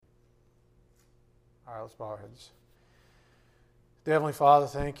All right, let's bow our heads. Dear Heavenly Father,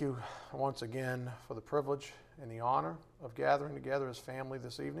 thank you once again for the privilege and the honor of gathering together as family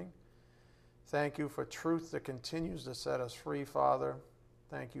this evening. Thank you for truth that continues to set us free, Father.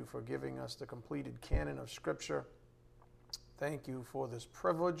 Thank you for giving us the completed canon of Scripture. Thank you for this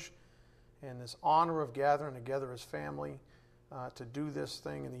privilege and this honor of gathering together as family to do this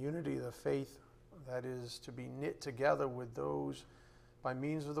thing in the unity of the faith, that is, to be knit together with those by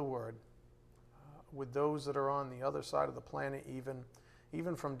means of the Word, with those that are on the other side of the planet,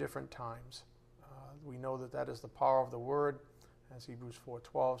 even from different times. We know that that is the power of the Word, as Hebrews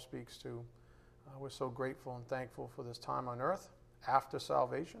 4:12 speaks to. We're so grateful and thankful for this time on earth after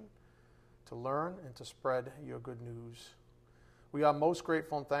salvation, to learn and to spread your good news. We are most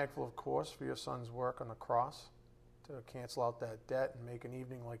grateful and thankful, of course, for your Son's work on the cross to cancel out that debt and make an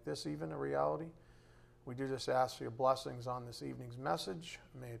evening like this even a reality. We do just ask for your blessings on this evening's message.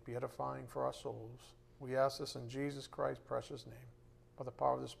 May it be edifying for our souls. We ask this in Jesus Christ's precious name. By the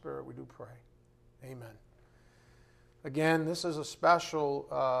power of the Spirit, we do pray. Amen. Again, this is a special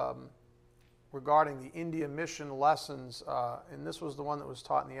regarding the India mission lessons, and this was the one that was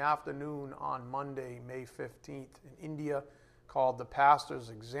taught in the afternoon on Monday, May 15th in India, called The Pastor's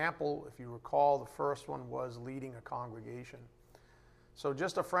Example. If you recall, the first one was leading a congregation. So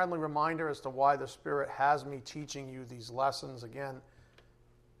just a friendly reminder as to why the Spirit has me teaching you these lessons. Again,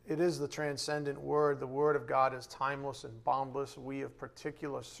 it is the transcendent Word. The Word of God is timeless and boundless. We, of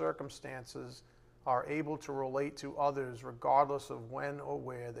particular circumstances, are able to relate to others regardless of when or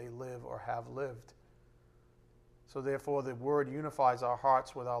where they live or have lived. So therefore, the Word unifies our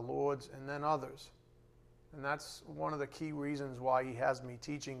hearts with our Lord's and then others. And that's one of the key reasons why He has me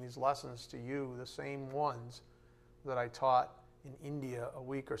teaching these lessons to you, the same ones that I taught in India a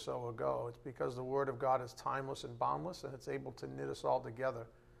week or so ago. It's because the Word of God is timeless and boundless, and it's able to knit us all together.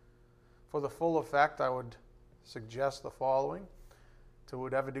 For the full effect, I would suggest the following. To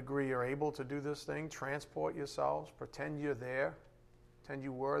whatever degree you're able to do this thing, transport yourselves, pretend you're there, pretend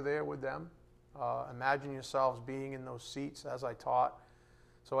you were there with them. Imagine yourselves being in those seats as I taught.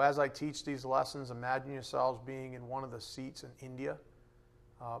 So as I teach these lessons, imagine yourselves being in one of the seats in India.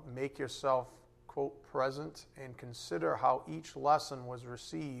 Make yourself, quote, present, and consider how each lesson was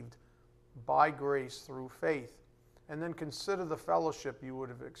received by grace through faith. And then consider the fellowship you would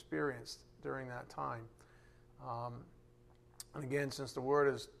have experienced during that time. And again, since the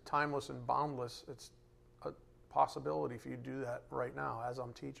Word is timeless and boundless, it's a possibility for you to do that right now as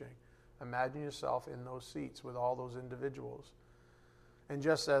I'm teaching. Imagine yourself in those seats with all those individuals. And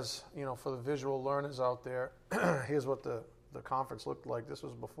just as, for the visual learners out there, here's what the conference looked like. This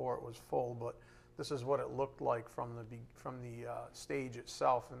was before it was full, but this is what it looked like from the stage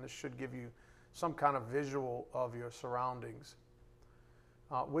itself, and this should give you some kind of visual of your surroundings.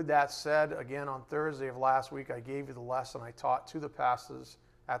 With that said, again, on Thursday of last week, I gave you the lesson I taught to the pastors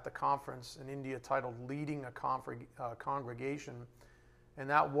at the conference in India titled Leading a Congregation, and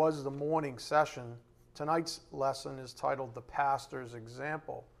that was the morning session. Tonight's lesson is titled The Pastor's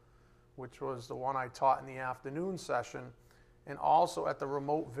Example, which was the one I taught in the afternoon session, and also at the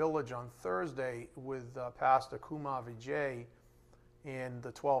remote village on Thursday with Pastor Kumar Vijay and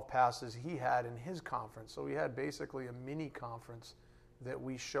the 12 pastors he had in his conference. So we had basically a mini conference that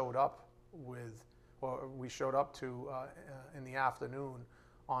we showed up to in the afternoon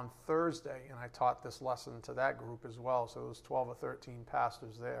on Thursday, and I taught this lesson to that group as well. So there was 12 or 13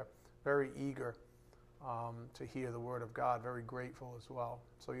 pastors there, very eager to hear the Word of God, very grateful as well.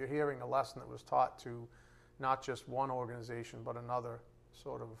 So you're hearing a lesson that was taught to not just one organization, but another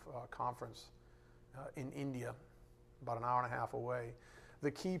sort of conference in India, about an hour and a half away. The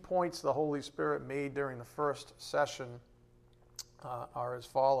key points the Holy Spirit made during the first session are as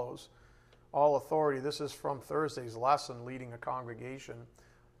follows. All authority, this is from Thursday's lesson, Leading a Congregation.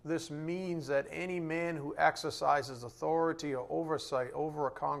 This means that any man who exercises authority or oversight over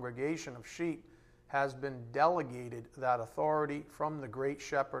a congregation of sheep has been delegated that authority from the great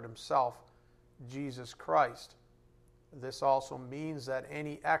shepherd himself, Jesus Christ. This also means that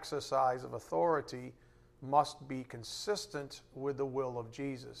any exercise of authority must be consistent with the will of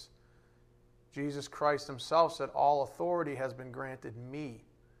Jesus. Jesus Christ himself said, all authority has been granted me.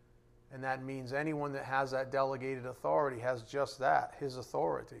 And that means anyone that has that delegated authority has just that, his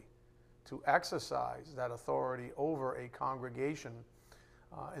authority, to exercise that authority over a congregation.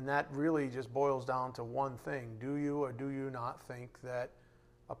 And that really just boils down to one thing. Do you or do you not think that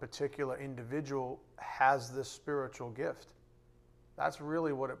a particular individual has this spiritual gift? That's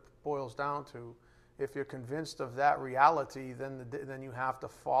really what it boils down to. If you're convinced of that reality, then you have to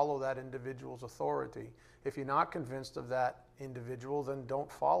follow that individual's authority. If you're not convinced of that individual, then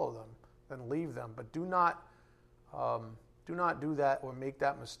don't follow them. then leave them. But do not do that or make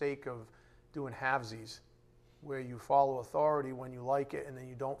that mistake of doing halvesies, where you follow authority when you like it and then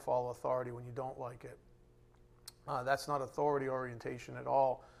you don't follow authority when you don't like it. That's not authority orientation at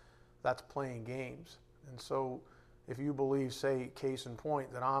all. That's playing games. And so if you believe, say, case in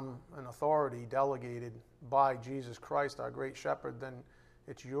point, that I'm an authority delegated by Jesus Christ, our great shepherd, then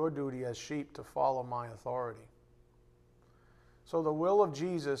it's your duty as sheep to follow my authority. So the will of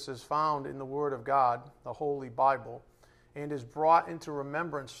Jesus is found in the Word of God, the Holy Bible, and is brought into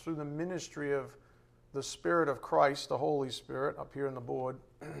remembrance through the ministry of the Spirit of Christ, the Holy Spirit, up here on the board.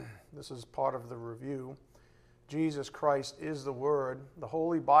 This is part of the review. Jesus Christ is the Word. The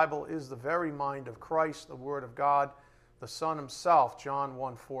Holy Bible is the very mind of Christ, the Word of God, the Son himself, John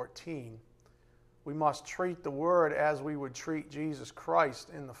 1:14. We must treat the Word as we would treat Jesus Christ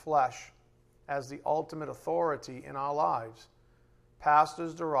in the flesh, as the ultimate authority in our lives.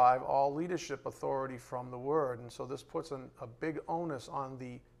 Pastors derive all leadership authority from the Word, and so this puts a big onus on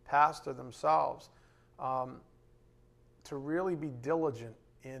the pastor themselves to really be diligent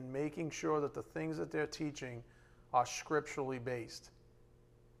in making sure that the things that they're teaching are scripturally based,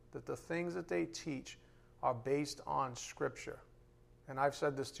 that the things that they teach are based on Scripture. And I've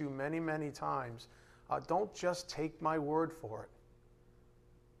said this to you many, many times. Don't just take my word for it.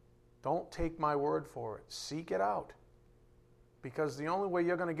 Don't take my word for it. Seek it out. Because the only way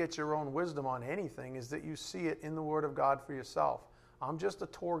you're going to get your own wisdom on anything is that you see it in the Word of God for yourself. I'm just a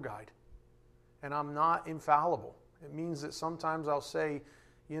tour guide, and I'm not infallible. It means that sometimes I'll say,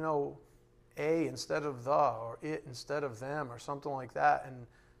 a instead of the, or it instead of them, or something like that. And,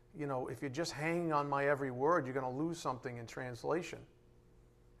 if you're just hanging on my every word, you're going to lose something in translation.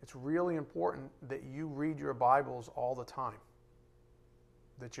 It's really important that you read your Bibles all the time,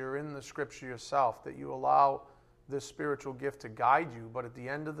 that you're in the Scripture yourself, that you allow this spiritual gift to guide you. But at the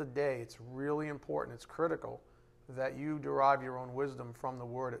end of the day, it's really important, it's critical, that you derive your own wisdom from the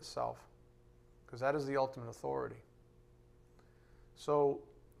Word itself, because that is the ultimate authority. So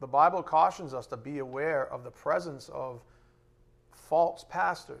the Bible cautions us to be aware of the presence of false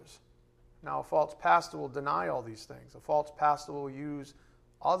pastors. Now, a false pastor will deny all these things. A false pastor will use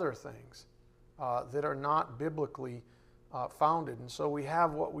other things that are not biblically founded. And so we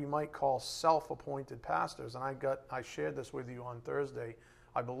have what we might call self-appointed pastors. And I shared this with you on Thursday.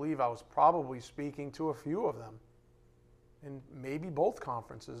 I believe I was probably speaking to a few of them in maybe both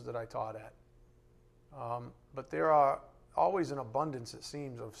conferences that I taught at. But there are always an abundance, it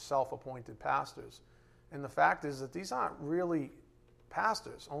seems, of self-appointed pastors. And the fact is that these aren't really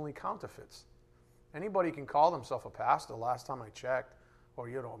pastors, only counterfeits. Anybody can call themselves a pastor, last time I checked, or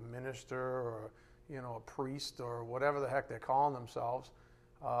a minister, or a priest, or whatever the heck they're calling themselves.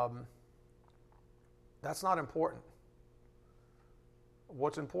 That's not important.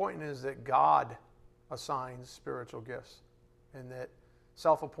 What's important is that God assigns spiritual gifts, and that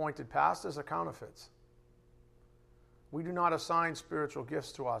self-appointed pastors are counterfeits. We do not assign spiritual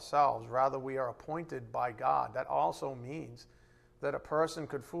gifts to ourselves. Rather, we are appointed by God. That also means that a person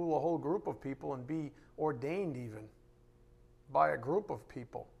could fool a whole group of people and be ordained even by a group of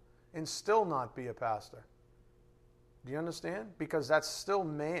people and still not be a pastor. Do you understand? Because that's still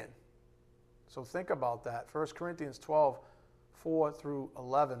man. So think about that. 1 Corinthians 12, 4 through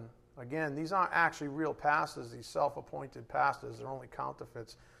 11. Again, these aren't actually real pastors, these self-appointed pastors. They're only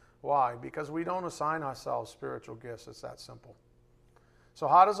counterfeits. Why? Because we don't assign ourselves spiritual gifts. It's that simple. So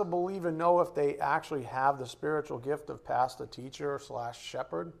how does a believer know if they actually have the spiritual gift of pastor, teacher, /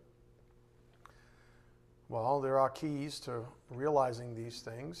 shepherd? Well, there are keys to realizing these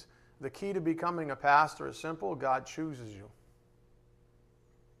things. The key to becoming a pastor is simple. God chooses you.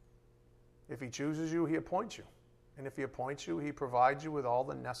 If he chooses you, he appoints you. And if he appoints you, he provides you with all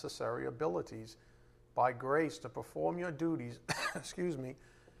the necessary abilities by grace to perform your duties,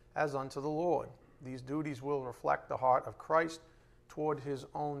 as unto the Lord. These duties will reflect the heart of Christ toward his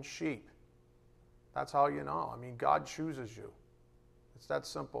own sheep. That's how you know. God chooses you. It's that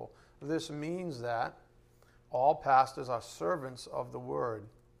simple. This means that all pastors are servants of the word.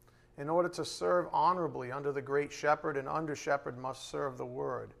 In order to serve honorably under the great shepherd, an under-shepherd must serve the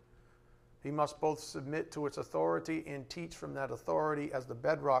word. He must both submit to its authority and teach from that authority as the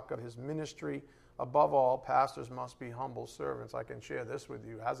bedrock of his ministry. Above all, pastors must be humble servants. I can share this with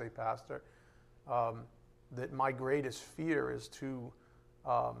you as a pastor, that my greatest fear is to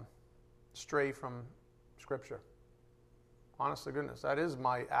stray from Scripture. Honest to goodness, that is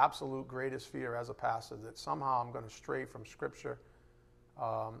my absolute greatest fear as a pastor, that somehow I'm going to stray from Scripture,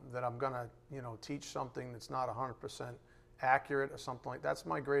 that I'm going to, teach something that's not 100% accurate or something like that. That's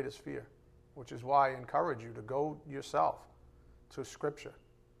my greatest fear, which is why I encourage you to go yourself to Scripture.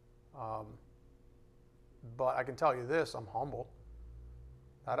 But I can tell you this, I'm humble.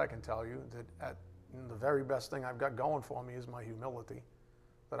 That I can tell you, that the very best thing I've got going for me is my humility.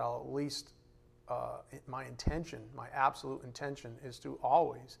 That I'll at least, my intention, my absolute intention is to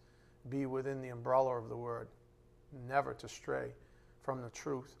always be within the umbrella of the Word, never to stray from the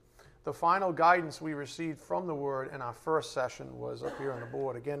truth. The final guidance we received from the Word in our first session was up here on the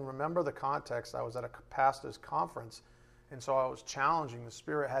board. Again, remember the context. I was at a pastor's conference, and so I was challenging. The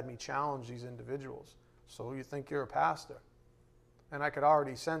Spirit had me challenge these individuals. So you think you're a pastor? And I could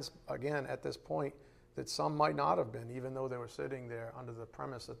already sense, again, at this point, that some might not have been, even though they were sitting there under the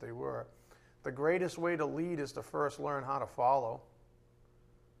premise that they were. The greatest way to lead is to first learn how to follow.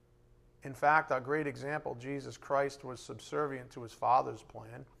 In fact, our great example, Jesus Christ, was subservient to his Father's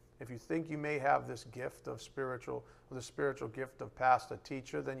plan. If you think you may have this gift of the spiritual gift of pastor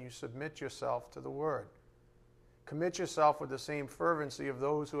teacher, then you submit yourself to the Word. Commit yourself with the same fervency of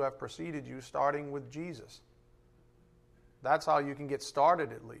those who have preceded you, starting with Jesus. That's how you can get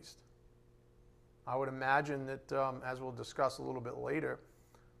started, at least. I would imagine that, as we'll discuss a little bit later,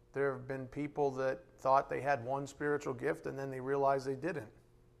 there have been people that thought they had one spiritual gift and then they realized they didn't.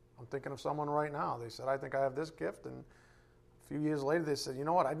 I'm thinking of someone right now. They said, I think I have this gift, and a few years later they said, you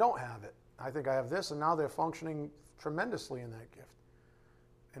know what, I don't have it. I think I have this, and now they're functioning tremendously in that gift,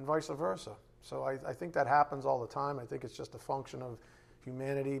 and vice versa. So I think that happens all the time. I think it's just a function of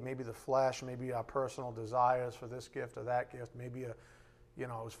humanity, maybe the flesh, maybe our personal desires for this gift or that gift. Maybe it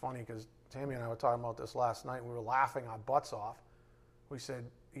was funny because Tammy and I were talking about this last night. We were laughing our butts off. We said,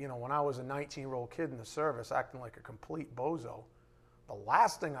 when I was a 19-year-old kid in the service acting like a complete bozo, the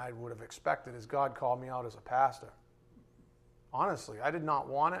last thing I would have expected is God called me out as a pastor. Honestly, I did not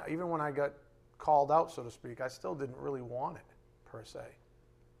want it. Even when I got called out, so to speak, I still didn't really want it, per se.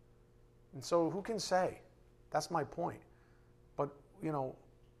 And so who can say? That's my point. But,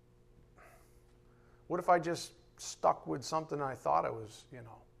 what if I just stuck with something I thought I was,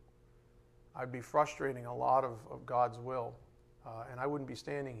 I'd be frustrating a lot of God's will, and I wouldn't be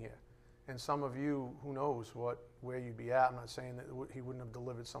standing here. And some of you, who knows where you'd be at. I'm not saying that he wouldn't have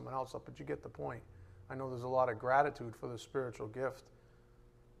delivered someone else up, but you get the point. I know there's a lot of gratitude for the spiritual gift.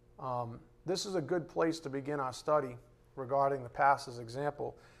 This is a good place to begin our study regarding the pastor's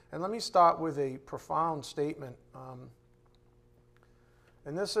example. And let me start with a profound statement.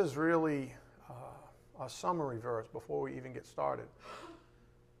 And this is really a summary verse before we even get started.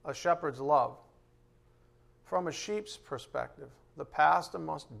 A shepherd's love. From a sheep's perspective, the pastor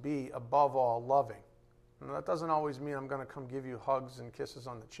must be, above all, loving. And that doesn't always mean I'm going to come give you hugs and kisses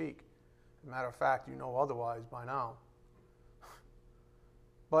on the cheek. As a matter of fact, you know otherwise by now.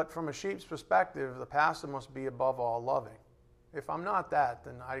 But from a sheep's perspective, the pastor must be, above all, loving. If I'm not that,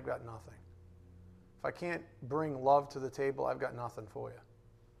 then I've got nothing. If I can't bring love to the table, I've got nothing for you,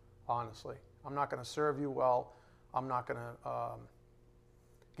 honestly. I'm not going to serve you well. I'm not going to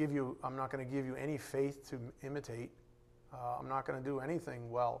give you any faith to imitate. I'm not going to do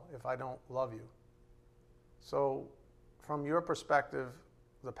anything well if I don't love you. So, from your perspective,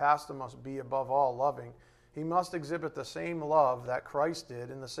 the pastor must be, above all, loving. He must exhibit the same love that Christ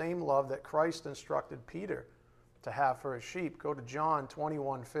did and the same love that Christ instructed Peter to have for his sheep. Go to John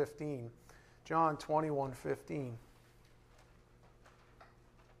 21:15. John 21:15.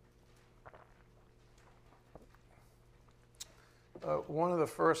 One of the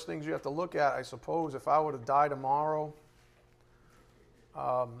first things you have to look at, I suppose, if I were to die tomorrow,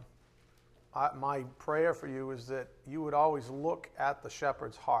 my prayer for you is that you would always look at the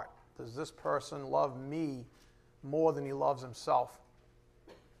shepherd's heart. Does this person love me more than he loves himself?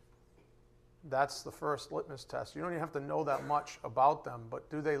 That's the first litmus test. You don't even have to know that much about them, but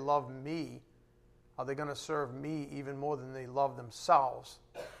do they love me? Are they going to serve me even more than they love themselves?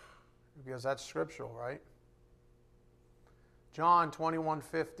 Because that's scriptural, right? John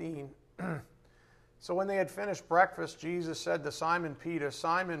 21:15. So when they had finished breakfast, Jesus said to Simon Peter,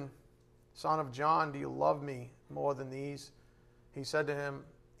 Simon, son of John, do you love me more than these? He said to him,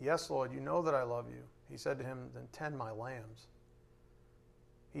 Yes, Lord, you know that I love you. He said to him, Then tend my lambs.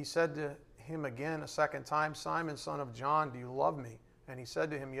 He said to him again a second time, Simon, son of John, do you love me? And he said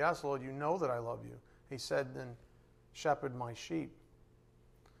to him, Yes, Lord, you know that I love you. He said, Then shepherd my sheep.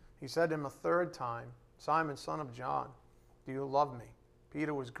 He said to him a third time, Simon, son of John, do you love me?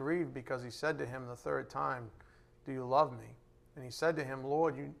 Peter was grieved because he said to him the third time, Do you love me? And he said to him,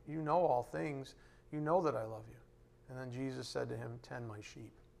 Lord, you know all things. You know that I love you. And then Jesus said to him, Tend my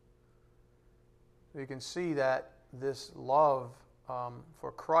sheep. You can see that this love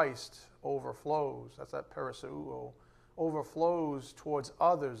for Christ overflows. That's that paraseuo. Overflows towards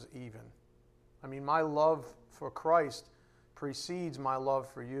others even. I mean, my love for Christ precedes my love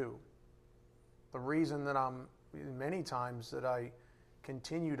for you. The reason that many times that I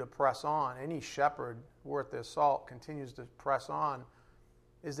continue to press on, any shepherd worth their salt continues to press on,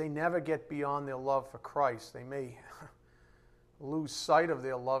 is they never get beyond their love for Christ. They may lose sight of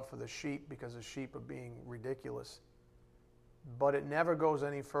their love for the sheep because the sheep are being ridiculous. But it never goes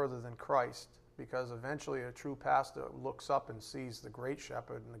any further than Christ, because eventually a true pastor looks up and sees the great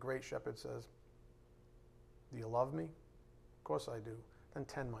shepherd, and the great shepherd says, do you love me? Of course I do. Then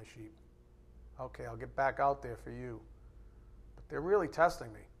tend my sheep. Okay, I'll get back out there for you. But they're really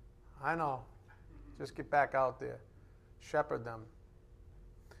testing me. I know. Just get back out there. Shepherd them.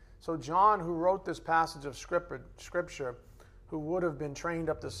 So John, who wrote this passage of Scripture, who would have been trained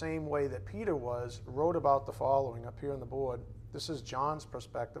up the same way that Peter was, wrote about the following up here on the board. This is John's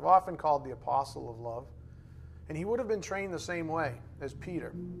perspective, often called the apostle of love. And he would have been trained the same way as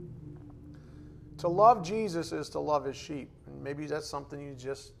Peter. To love Jesus is to love his sheep. And maybe that's something you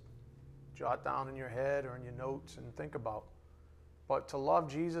just jot down in your head or in your notes and think about. But to love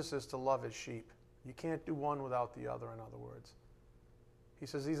Jesus is to love his sheep. You can't do one without the other, in other words. He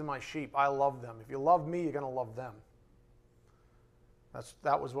says, these are my sheep. I love them. If you love me, you're going to love them.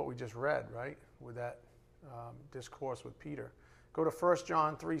 That was what we just read, right, with that discourse with Peter. Go to 1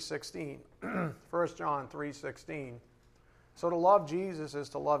 John 3:16. 1 John 3:16. So to love Jesus is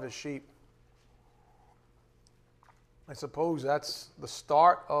to love his sheep. I suppose that's the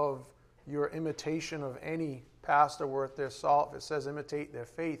start of your imitation of any pastor worth their salt. If it says imitate their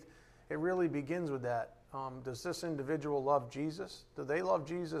faith, it really begins with that. Does this individual love Jesus? Do they love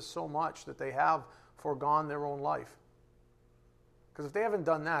Jesus so much that they have foregone their own life? Because if they haven't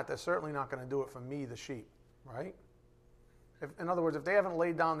done that, they're certainly not going to do it for me, the sheep, right? In other words, if they haven't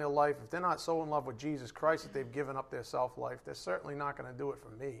laid down their life, if they're not so in love with Jesus Christ that they've given up their self-life, they're certainly not going to do it for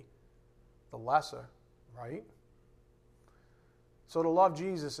me, the lesser, right? So to love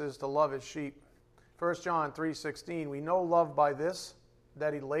Jesus is to love his sheep. 1 John 3:16, we know love by this,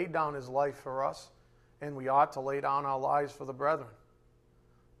 that he laid down his life for us, and we ought to lay down our lives for the brethren.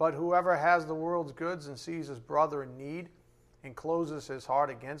 But whoever has the world's goods and sees his brother in need and closes his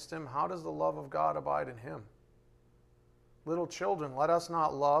heart against him, how does the love of God abide in him? Little children, let us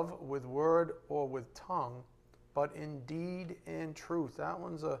not love with word or with tongue, but in deed and truth.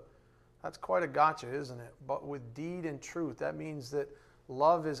 That's quite a gotcha, isn't it? But with deed and truth, that means that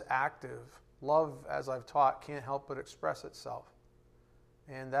love is active. Love, as I've taught, can't help but express itself.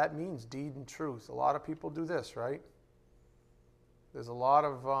 And that means deed and truth. A lot of people do this, right? There's a lot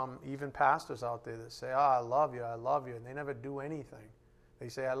of even pastors out there that say, I love you, and they never do anything. They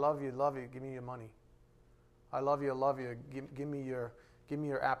say, I love you, give me your money. I love you, give me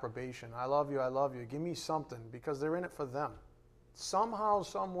your approbation. I love you, give me something, because they're in it for them. Somehow,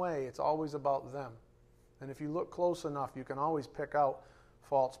 some way, it's always about them. And if you look close enough, you can always pick out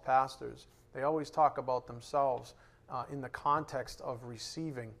false pastors. They always talk about themselves in the context of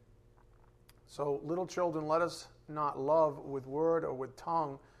receiving. So, little children, let us not love with word or with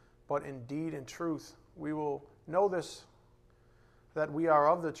tongue, but in deed and truth. We will know this, that we are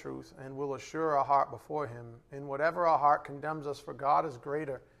of the truth, and will assure our heart before him. In whatever our heart condemns us, for God is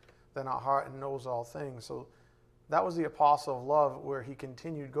greater than our heart and knows all things. So that was the apostle of love, where he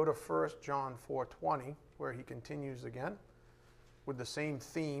continued. Go to 1 John 4:20, where he continues again with the same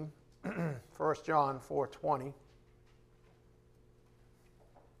theme. 1 John 4:20.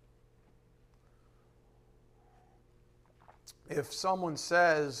 If someone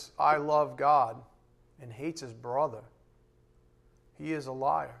says, I love God, and hates his brother, he is a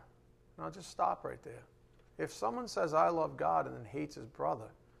liar. Now just stop right there. If someone says, I love God, and then hates his brother,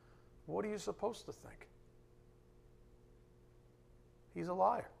 what are you supposed to think? He's a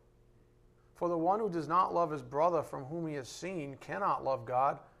liar. For the one who does not love his brother from whom he has seen cannot love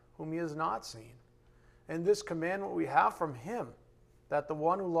God whom he has not seen. And this commandment we have from him, that the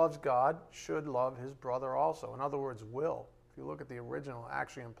one who loves God should love his brother also. In other words, will. If you look at the original, it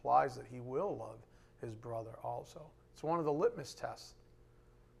actually implies that he will love his brother also. It's one of the litmus tests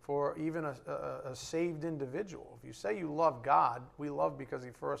for even a saved individual. If you say you love God, we love because he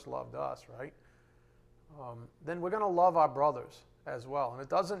first loved us, right? Then we're going to love our brothers as well. And it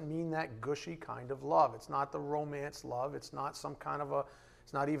doesn't mean that gushy kind of love. It's not the romance love. It's not some kind of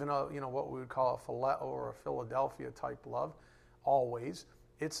it's not even what we would call a Phileo or a Philadelphia type love, always.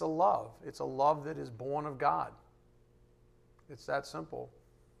 It's a love. It's a love that is born of God. It's that simple.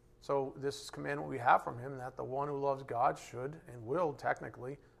 So this commandment we have from him, that the one who loves God should and will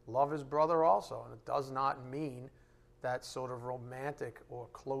technically love his brother also. And it does not mean that sort of romantic or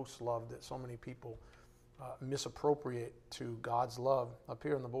close love that so many people misappropriate to God's love up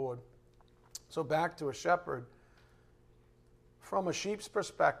here on the board. So back to a shepherd. From a sheep's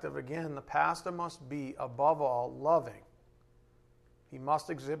perspective, again, the pastor must be, above all, loving. He must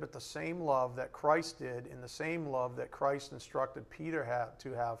exhibit the same love that Christ did and the same love that Christ instructed Peter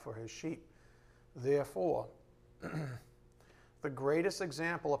to have for his sheep. Therefore, the greatest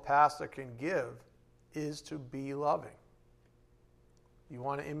example a pastor can give is to be loving. You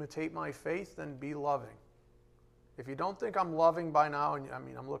want to imitate my faith, then be loving. If you don't think I'm loving by now, and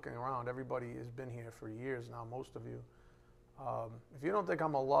I'm looking around, everybody has been here for years now, most of you. If you don't think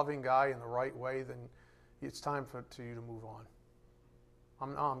I'm a loving guy in the right way, then it's time for you to move on.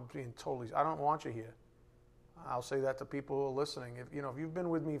 I'm being totally, I don't want you here. I'll say that to people who are listening. If you've been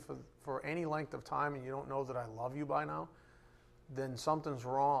with me for any length of time and you don't know that I love you by now, then something's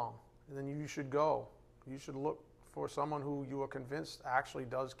wrong. And then you should go. You should look for someone who you are convinced actually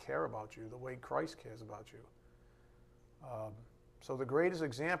does care about you the way Christ cares about you. So the greatest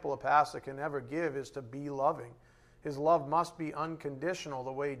example a pastor can ever give is to be loving. His love must be unconditional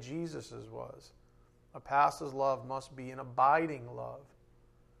the way Jesus's was. A pastor's love must be an abiding love.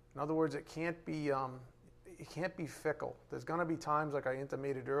 In other words, it can't be fickle. There's going to be times, like I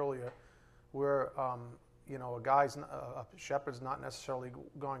intimated earlier, where a shepherd's not necessarily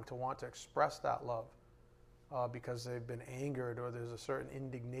going to want to express that love because they've been angered or there's a certain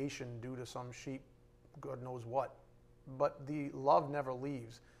indignation due to some sheep, God knows what. But the love never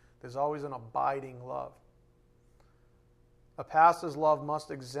leaves. There's always an abiding love. A pastor's love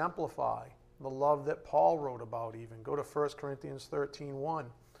must exemplify the love that Paul wrote about even. Go to 1 Corinthians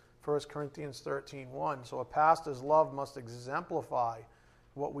 13:1. 1 Corinthians 13:1. So a pastor's love must exemplify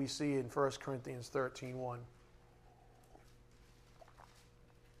what we see in 1 Corinthians 13:1.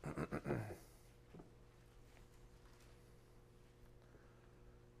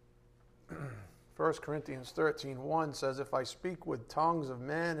 1 Corinthians 13:1 says, "If I speak with tongues of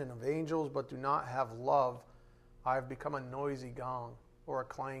men and of angels, but do not have love, I have become a noisy gong or a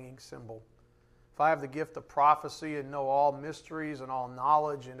clanging cymbal. If I have the gift of prophecy and know all mysteries and all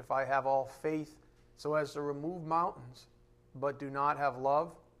knowledge, and if I have all faith so as to remove mountains, but do not have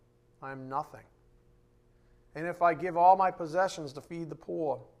love, I am nothing. And if I give all my possessions to feed the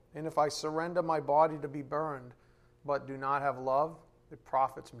poor, and if I surrender my body to be burned, but do not have love, it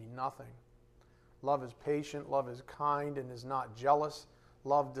profits me nothing. Love is patient, love is kind, and is not jealous.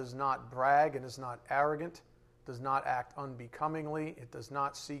 Love does not brag and is not arrogant, does not act unbecomingly, it does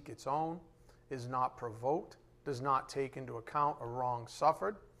not seek its own, is not provoked, does not take into account a wrong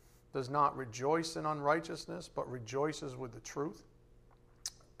suffered, does not rejoice in unrighteousness, but rejoices with the truth,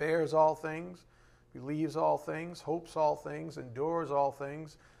 bears all things, believes all things, hopes all things, endures all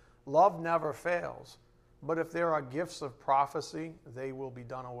things. Love never fails. But if there are gifts of prophecy, they will be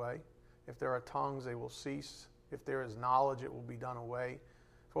done away. If there are tongues, they will cease. If there is knowledge, it will be done away.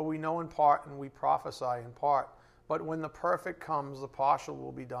 For we know in part and we prophesy in part. But when the perfect comes, the partial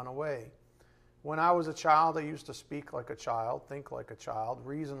will be done away. When I was a child, I used to speak like a child, think like a child,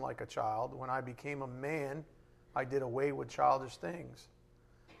 reason like a child. When I became a man, I did away with childish things.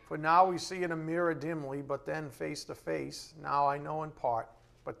 For now we see in a mirror dimly, but then face to face. Now I know in part,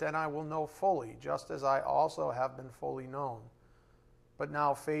 but then I will know fully, just as I also have been fully known. But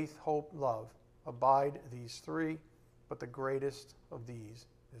now faith, hope, love, abide these three, but the greatest of these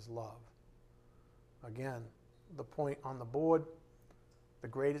is love. Again, the point on the board, the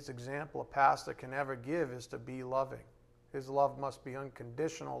greatest example a pastor can ever give is to be loving. His love must be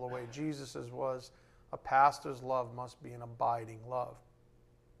unconditional the way Jesus's was. A pastor's love must be an abiding love.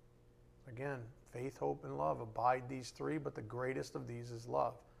 Again, faith, hope, and love, abide these three, but the greatest of these is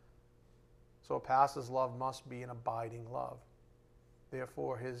love. So a pastor's love must be an abiding love.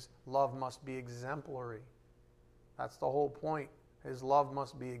 Therefore, his love must be exemplary. That's the whole point. His love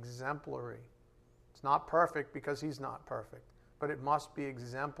must be exemplary. It's not perfect because he's not perfect, but it must be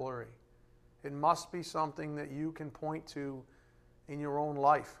exemplary. It must be something that you can point to in your own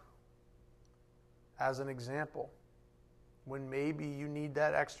life as an example. When maybe you need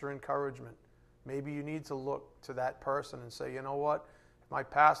that extra encouragement, maybe you need to look to that person and say, you know what, if my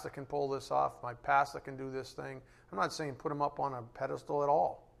pastor can pull this off, my pastor can do this thing. I'm not saying put him up on a pedestal at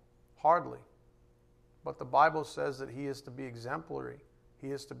all, hardly. But the Bible says that he is to be exemplary.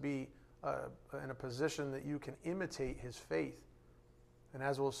 He is to be in a position that you can imitate his faith. And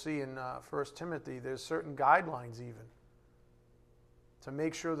as we'll see in 1 Timothy, there's certain guidelines even to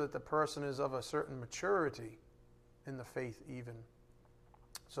make sure that the person is of a certain maturity in the faith even.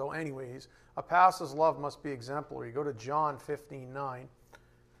 So anyways, a pastor's love must be exemplary. Go to John 15:9.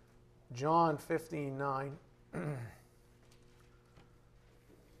 John 15:9.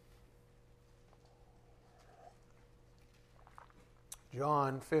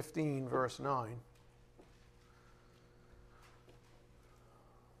 John 15, verse 9.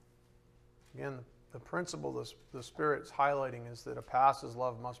 Again, the principle the Spirit is highlighting is that a pastor's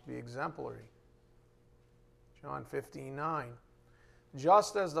love must be exemplary. John 15:9.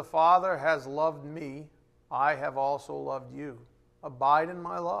 Just as the Father has loved me, I have also loved you. Abide in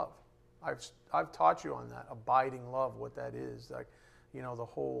my love. I've taught you on that, abiding love, what that is. Like, the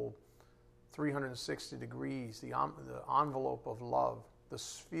whole 360 degrees, the envelope of love, the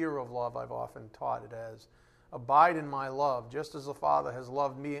sphere of love I've often taught it as. Abide in my love. Just as the Father has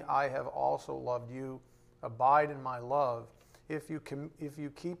loved me, I have also loved you. Abide in my love. If you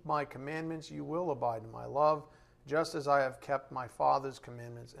keep my commandments, you will abide in my love, just as I have kept my Father's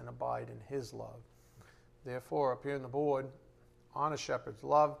commandments and abide in his love. Therefore, up here on the board, on a shepherd's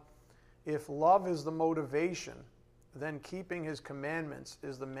love, if love is the motivation, then keeping his commandments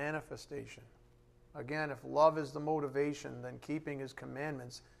is the manifestation. Again, if love is the motivation, then keeping his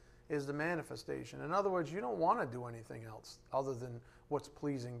commandments is the manifestation. In other words, you don't want to do anything else other than what's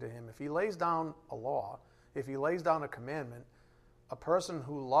pleasing to him. If he lays down a law, if he lays down a commandment, a person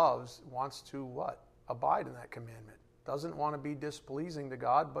who loves wants to what? Abide in that commandment. Doesn't want to be displeasing to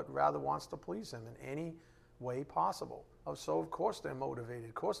God, but rather wants to please him in any way possible. So of course they're motivated.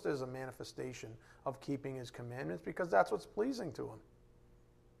 Of course there's a manifestation of keeping his commandments because that's what's pleasing to him.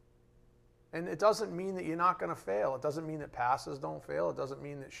 And it doesn't mean that you're not going to fail. It doesn't mean that pastors don't fail. It doesn't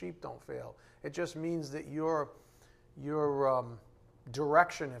mean that sheep don't fail. It just means that your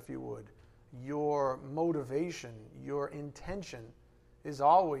direction, if you would, your motivation, your intention is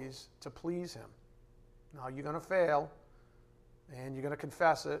always to please him. Now you're going to fail, and you're going to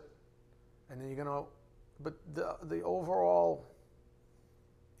confess it, and then you're going to, but the overall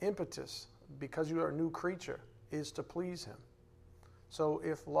impetus, because you are a new creature, is to please him. So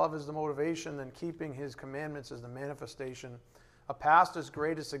if love is the motivation, then keeping his commandments is the manifestation. A pastor's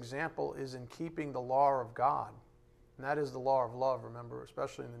greatest example is in keeping the law of God. And that is the law of love, remember,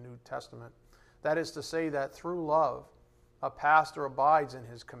 especially in the New Testament. That is to say that through love, a pastor abides in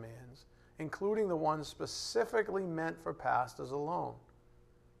his commands, including the ones specifically meant for pastors alone.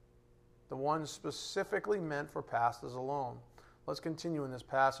 The ones specifically meant for pastors alone. Let's continue in this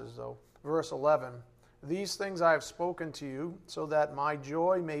passage, though. Verse 11. These things I have spoken to you, so that my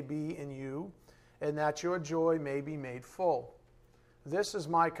joy may be in you, and that your joy may be made full. This is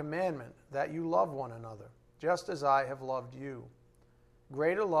my commandment, that you love one another, just as I have loved you.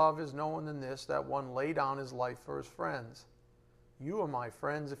 Greater love is no one than this, that one lay down his life for his friends. You are my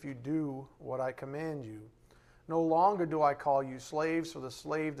friends if you do what I command you. No longer do I call you slaves, for the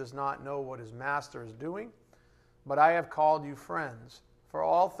slave does not know what his master is doing, but I have called you friends. For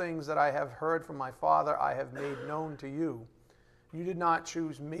all things that I have heard from my Father I have made known to you. You did not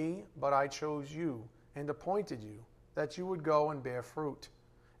choose me, but I chose you, and appointed you, that you would go and bear fruit,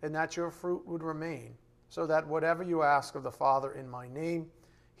 and that your fruit would remain, so that whatever you ask of the Father in my name,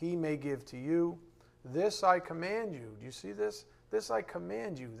 he may give to you. This I command you. Do you see this? This I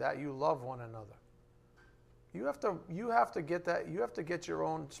command you, that you love one another. You have to get that. You have to get your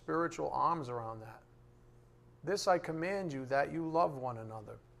own spiritual arms around that. This I command you, that you love one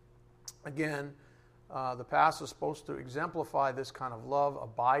another. Again, the pastor is supposed to exemplify this kind of love,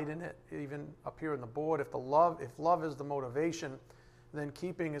 abide in it, even up here on the board. If love is the motivation, then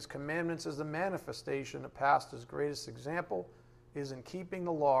keeping his commandments is the manifestation. A pastor's greatest example is in keeping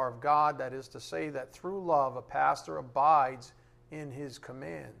the law of God. That is to say that through love, a pastor abides in his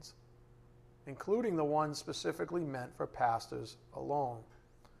commands, including the ones specifically meant for pastors alone.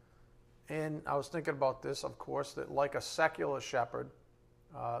 And I was thinking about this, of course, that like a secular shepherd,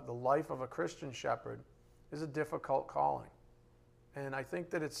 the life of a Christian shepherd is a difficult calling. And I think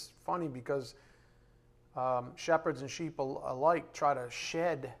that it's funny because shepherds and sheep alike try to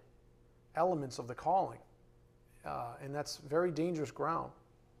shed elements of the calling. And that's very dangerous ground.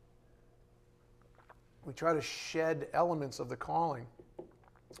 We try to shed elements of the calling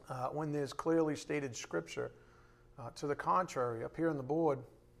when there's clearly stated scripture. To the contrary, up here on the board,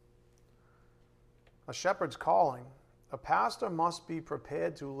 a shepherd's calling, a pastor must be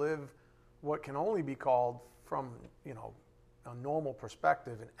prepared to live what can only be called, from a normal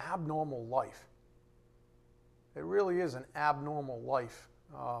perspective, an abnormal life. It really is an abnormal life.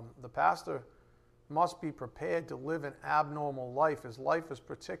 The pastor must be prepared to live an abnormal life. His life is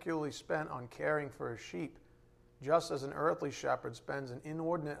particularly spent on caring for his sheep, just as an earthly shepherd spends an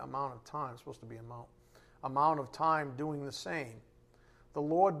inordinate amount of time, supposed to be amount of time doing the same. The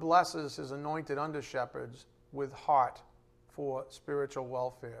Lord blesses his anointed under shepherds with heart for spiritual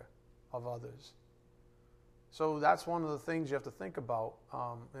welfare of others. So that's one of the things you have to think about,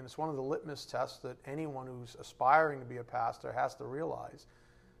 and it's one of the litmus tests that anyone who's aspiring to be a pastor has to realize,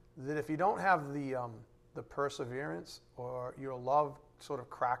 that if you don't have the the perseverance, or your love sort of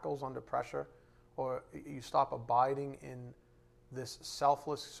crackles under pressure, or you stop abiding in this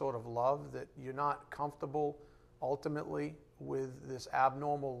selfless sort of love, that you're not comfortable ultimately with this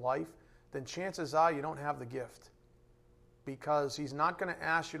abnormal life, then chances are you don't have the gift. Because he's not going to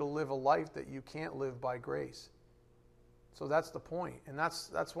ask you to live a life that you can't live by grace. So that's the point. And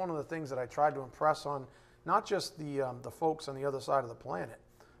that's one of the things that I tried to impress on not just the folks on the other side of the planet,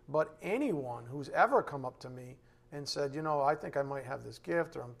 but anyone who's ever come up to me and said, I think I might have this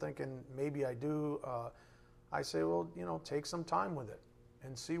gift, or I'm thinking maybe I do. I say, well, take some time with it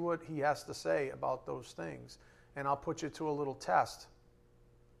and see what he has to say about those things. And I'll put you to a little test.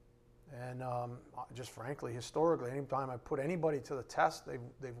 And just frankly, historically, anytime I put anybody to the test,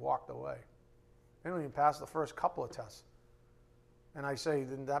 they've walked away. They don't even pass the first couple of tests. And I say,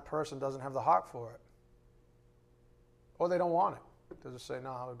 then that person doesn't have the heart for it. Or they don't want it. They'll just say,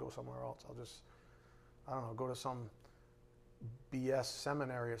 no, I'll go somewhere else. Go to some BS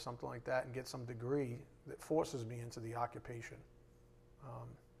seminary or something like that and get some degree that forces me into the occupation.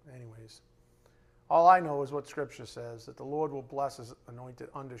 Anyways. All I know is what Scripture says, that the Lord will bless his anointed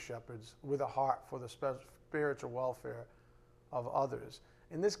under-shepherds with a heart for the spiritual welfare of others.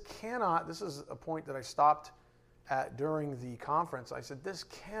 And this is a point that I stopped at during the conference. I said, this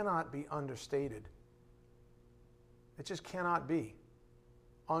cannot be understated. It just cannot be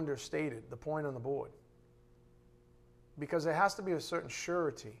understated, the point on the board. Because there has to be a certain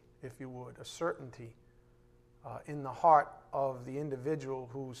surety, if you would, a certainty in the heart of the individual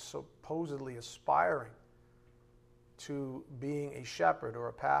who's supposedly aspiring to being a shepherd or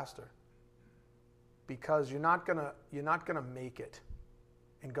a pastor, because you're not gonna make it,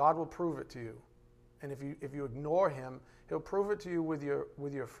 and God will prove it to you. And if you ignore him, he'll prove it to you with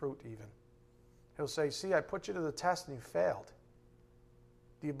your fruit even. He'll say, see, I put you to the test and you failed.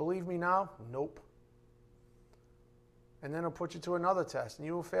 Do you believe me now? Nope. And then he'll put you to another test, and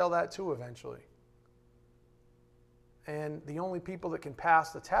you will fail that too eventually. And the only people that can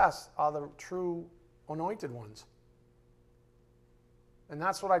pass the test are the true anointed ones. And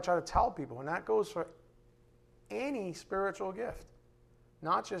that's what I try to tell people. And that goes for any spiritual gift.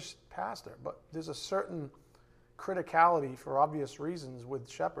 Not just pastor, but there's a certain criticality for obvious reasons with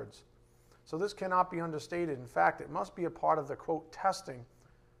shepherds. So this cannot be understated. In fact, it must be a part of the, quote, testing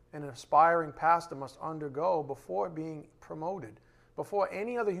an aspiring pastor must undergo before being promoted, before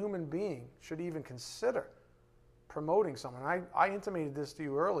any other human being should even consider promoting someone. I intimated this to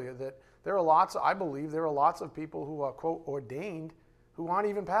you earlier, that I believe there are lots of people who are, quote, ordained who aren't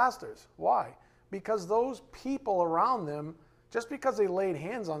even pastors. Why? Because those people around them, just because they laid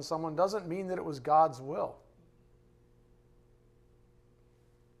hands on someone doesn't mean that it was God's will.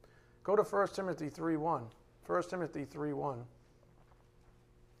 Go to 1 Timothy 3:1. 1 Timothy 3:1.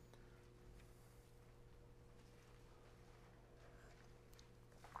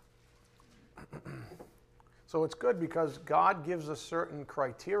 So it's good because God gives us certain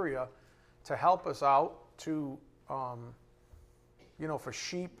criteria to help us out to, for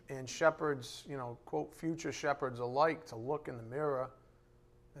sheep and shepherds, quote, future shepherds alike, to look in the mirror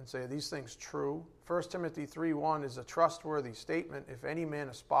and say, are these things true? 1 Timothy 3:1 is a trustworthy statement. If any man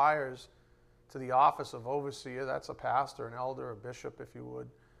aspires to the office of overseer, that's a pastor, an elder, a bishop, if you would,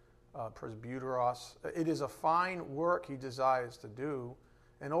 presbyteros. It is a fine work he desires to do.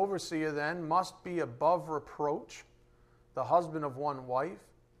 An overseer then must be above reproach, the husband of one wife,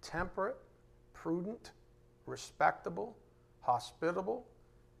 temperate, prudent, respectable, hospitable,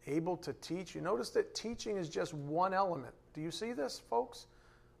 able to teach. You notice that teaching is just one element. Do you see this, folks?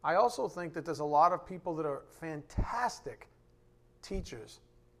 I also think that there's a lot of people that are fantastic teachers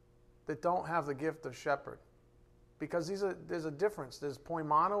that don't have the gift of shepherd. Because there's a difference. There's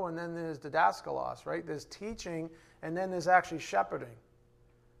poimano and then there's didaskalos, right? There's teaching and then there's actually shepherding.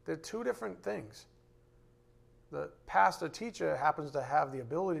 They're two different things. The pastor-teacher happens to have the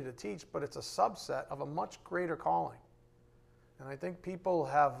ability to teach, but it's a subset of a much greater calling. And I think people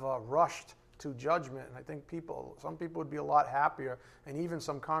have rushed to judgment, and I think some people would be a lot happier, and even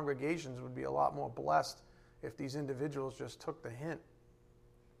some congregations would be a lot more blessed if these individuals just took the hint.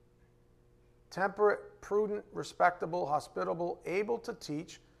 Temperate, prudent, respectable, hospitable, able to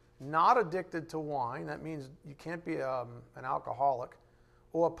teach, not addicted to wine. That means you can't be an alcoholic.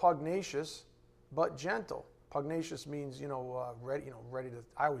 Or pugnacious, but gentle. Pugnacious means, ready to.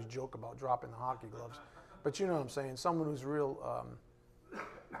 I always joke about dropping the hockey gloves, but you know what I'm saying. Someone who's real,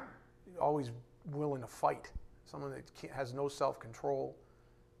 always willing to fight. Someone that has no self-control,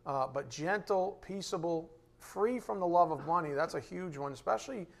 but gentle, peaceable, free from the love of money. That's a huge one,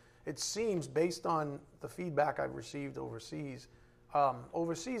 especially it seems based on the feedback I've received overseas.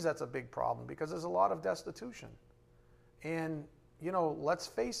 Overseas, that's a big problem because there's a lot of destitution. And, let's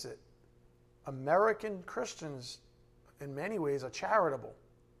face it, American Christians, in many ways, are charitable.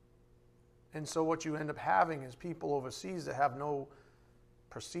 And so what you end up having is people overseas that have no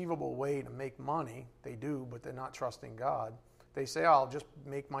perceivable way to make money. They do, but they're not trusting God. They say, I'll just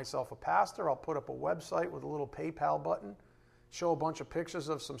make myself a pastor. I'll put up a website with a little PayPal button, show a bunch of pictures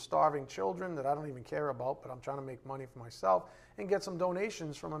of some starving children that I don't even care about, but I'm trying to make money for myself, and get some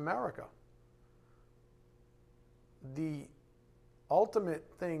donations from America. The ultimate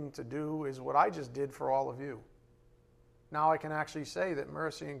thing to do is what I just did for all of you. Now I can actually say that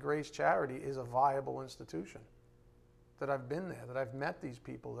Mercy and Grace Charity is a viable institution, that I've been there, that I've met these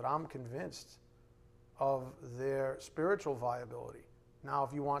people, that I'm convinced of their spiritual viability. Now,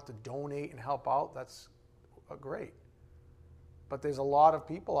 if you want to donate and help out, that's great. But there's a lot of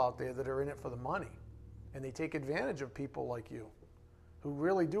people out there that are in it for the money, and they take advantage of people like you who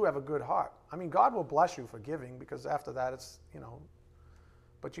really do have a good heart. I mean, God will bless you for giving, because after that it's,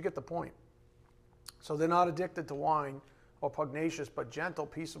 but you get the point. So they're not addicted to wine or pugnacious, but gentle,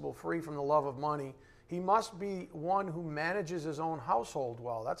 peaceable, free from the love of money. He must be one who manages his own household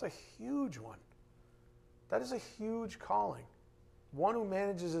well. That's a huge one. That is a huge calling. One who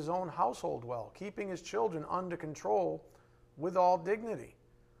manages his own household well, keeping his children under control with all dignity.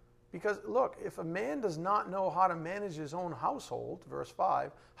 Because, look, if a man does not know how to manage his own household, verse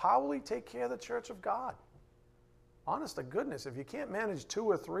 5, how will he take care of the church of God? Honest to goodness, if you can't manage 2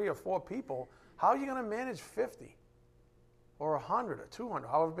 or 3 or 4 people, how are you going to manage 50 or 100 or 200,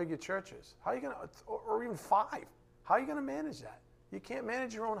 however big your church is? How are you going to, or even 5? How are you going to manage that? You can't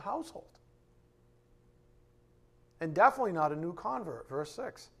manage your own household. And definitely not a new convert, verse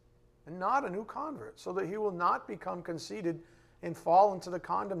 6. And not a new convert, so that he will not become conceited and fall into the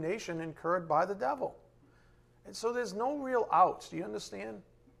condemnation incurred by the devil. And so there's no real outs. Do you understand?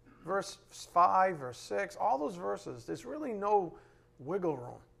 Verse 5, verse 6, all those verses, there's really no wiggle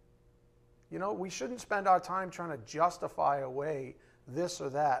room. We shouldn't spend our time trying to justify away this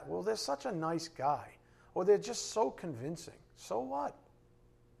or that. Well, they're such a nice guy. Or they're just so convincing. So what?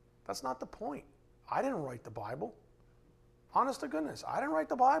 That's not the point. I didn't write the Bible. Honest to goodness, I didn't write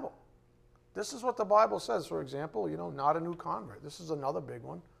the Bible. This is what the Bible says, for example, not a new convert. This is another big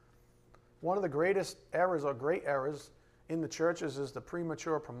one. One of the greatest errors or great errors in the churches is the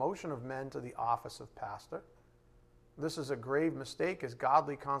premature promotion of men to the office of pastor. This is a grave mistake, as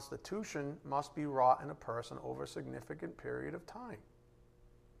godly constitution must be wrought in a person over a significant period of time.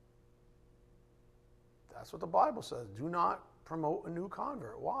 That's what the Bible says. Do not promote a new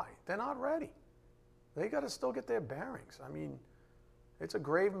convert. Why? They're not ready. They got to still get their bearings. I mean, it's a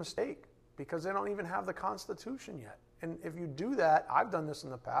grave mistake because they don't even have the Constitution yet. And if you do that, I've done this in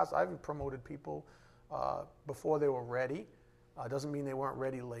the past. I've promoted people before they were ready. Doesn't mean they weren't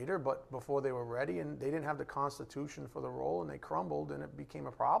ready later, but before they were ready, and they didn't have the Constitution for the role, and they crumbled, and it became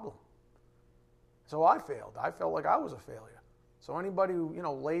a problem. So I failed. I felt like I was a failure. So anybody who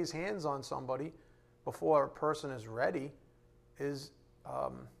lays hands on somebody before a person is ready is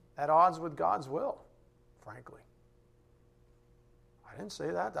at odds with God's will, frankly. I didn't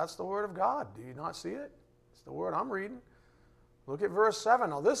say that. That's the Word of God. Do you not see it? It's the Word I'm reading. Look at verse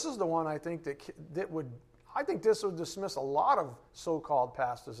 7. Now, this is the one I think I think this would dismiss a lot of so-called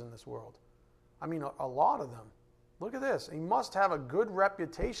pastors in this world. I mean, a lot of them. Look at this. He must have a good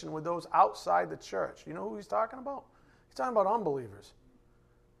reputation with those outside the church. You know who he's talking about? He's talking about unbelievers.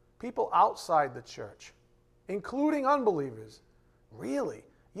 People outside the church, including unbelievers. Really?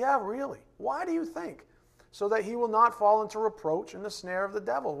 Yeah, really. Why do you think? So that he will not fall into reproach and the snare of the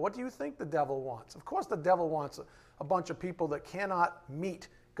devil. What do you think the devil wants? Of course the devil wants a bunch of people that cannot meet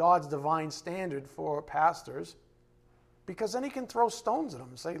God's divine standard for pastors, because then he can throw stones at them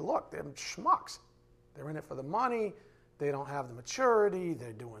and say, look, they're schmucks. They're in it for the money. They don't have the maturity.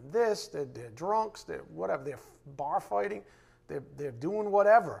 They're doing this. They're drunks. They're whatever. They're bar fighting. They're doing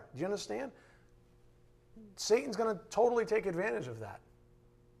whatever. Do you understand? Satan's going to totally take advantage of that.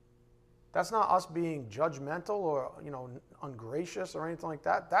 That's not us being judgmental or, ungracious or anything like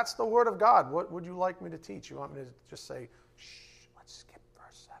that. That's the Word of God. What would you like me to teach? You want me to just say, shh, let's skip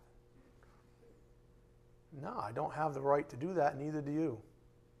verse 7? No, I don't have the right to do that, neither do you,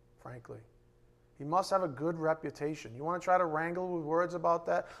 frankly. He must have a good reputation. You want to try to wrangle with words about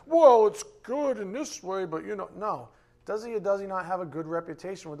that? Well, it's good in this way, but no. Does he or does he not have a good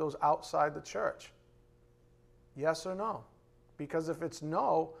reputation with those outside the church? Yes or no? Because if it's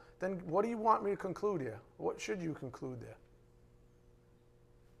no, then what do you want me to conclude here? What should you conclude there?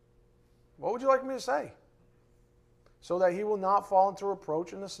 What would you like me to say? so that he will not fall into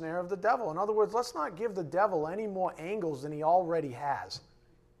reproach and the snare of the devil. In other words, let's not give the devil any more angles than he already has.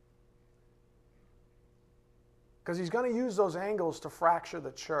 Because he's going to use those angles to fracture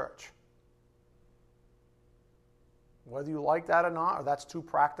the church. Whether you like that or not, or that's too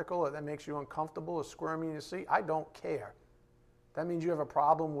practical, or that makes you uncomfortable or squirmy in your seat, I don't care. That means you have a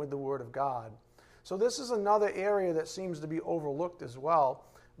problem with the Word of God. So this is another area that seems to be overlooked as well.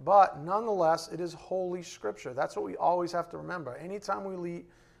 But nonetheless, it is Holy Scripture. That's what we always have to remember. Anytime we read,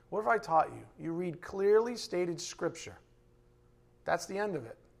 what have I taught you? You read clearly stated Scripture. That's the end of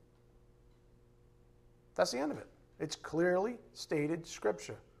it. That's the end of it. It's clearly stated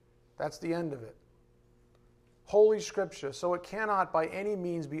Scripture. That's the end of it. Holy Scripture, so it cannot by any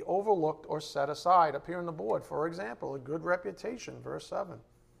means be overlooked or set aside. Up here on the board, for example, a good reputation, verse 7.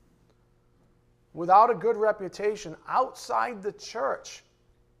 Without a good reputation outside the church,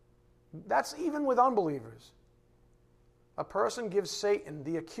 that's even with unbelievers. A person gives Satan,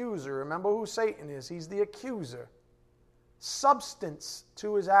 the accuser, remember who Satan is, he's the accuser, substance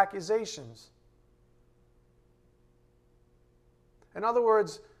to his accusations. In other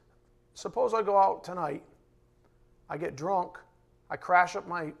words, suppose I go out tonight, I get drunk, I crash up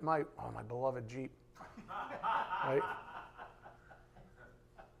my beloved Jeep, right?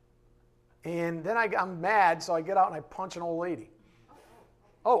 And then I'm mad, so I get out and I punch an old lady.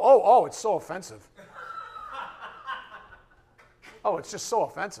 Oh, it's so offensive. Oh, it's just so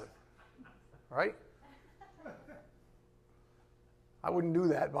offensive, right? I wouldn't do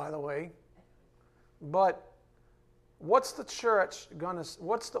that, by the way. But what's the church gonna?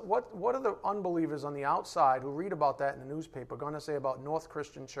 What are the unbelievers on the outside who read about that in the newspaper going to say about North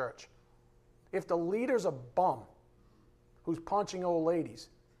Christian Church? If the leader's a bum who's punching old ladies,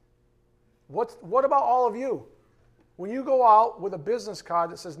 what about all of you? When you go out with a business card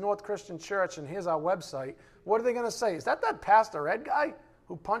that says North Christian Church and here's our website, what are they going to say? Is that Pastor Ed guy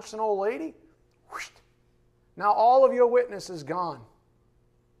who punched an old lady? Whoosh. Now all of your witness is gone.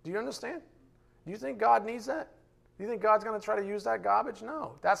 Do you understand? Do you think God needs that? Do you think God's going to try to use that garbage?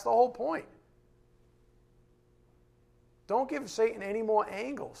 No. That's the whole point. Don't give Satan any more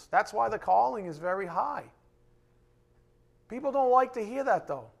angles. That's why the calling is very high. People don't like to hear that,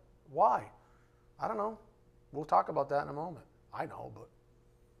 though. Why? I don't know. We'll talk about that in a moment. I know, but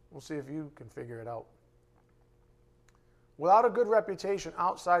we'll see if you can figure it out. Without a good reputation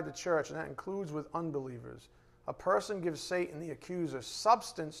outside the church, and that includes with unbelievers, a person gives Satan, the accuser,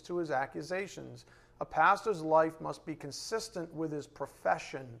 substance to his accusations. A pastor's life must be consistent with his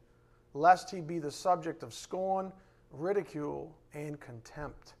profession, lest he be the subject of scorn, ridicule, and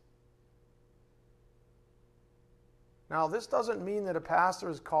contempt. Now, this doesn't mean that a pastor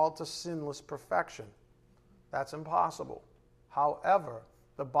is called to sinless perfection. That's impossible. However,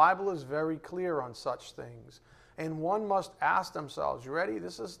 the Bible is very clear on such things, and one must ask themselves, you ready? I think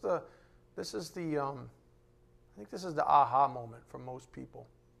this is the aha moment for most people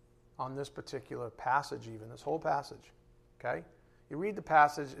on this particular passage, even this whole passage. Okay? You read the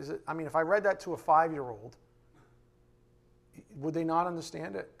passage, if I read that to a 5-year-old, would they not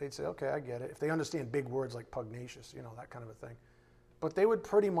understand it? They'd say, okay, I get it. If they understand big words like pugnacious, that kind of a thing. But they would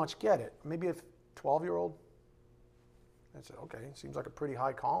pretty much get it. Maybe a 12-year-old, they'd say, okay, seems like a pretty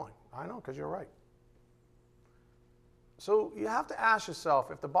high calling. I know, because you're right. So you have to ask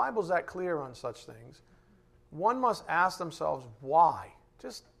yourself, if the Bible's that clear on such things, one must ask themselves, why?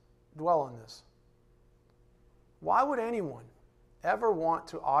 Just dwell on this. Why would anyone ever want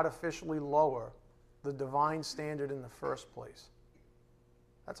to artificially lower the divine standard in the first place?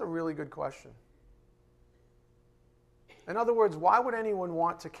 That's a really good question. In other words, why would anyone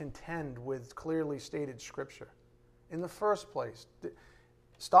want to contend with clearly stated Scripture in the first place?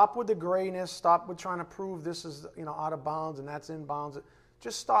 Stop with the grayness. Stop with trying to prove this is out of bounds and that's in bounds.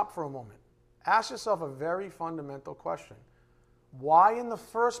 Just stop for a moment. Ask yourself a very fundamental question. Why in the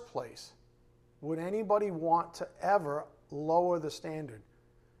first place would anybody want to ever lower the standard?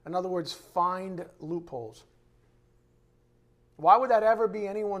 In other words, find loopholes. Why would that ever be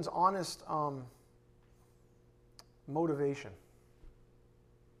anyone's honest motivation?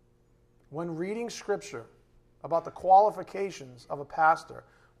 When reading Scripture about the qualifications of a pastor,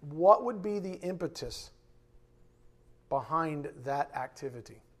 what would be the impetus behind that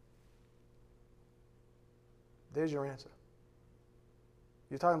activity? There's your answer.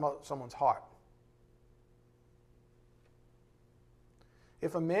 You're talking about someone's heart.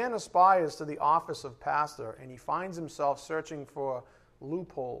 If a man aspires to the office of pastor and he finds himself searching for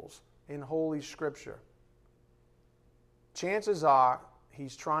loopholes in Holy Scripture, chances are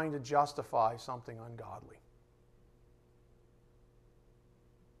he's trying to justify something ungodly.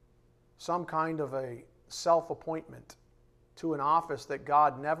 Some kind of a self-appointment to an office that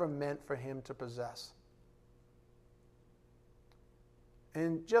God never meant for him to possess.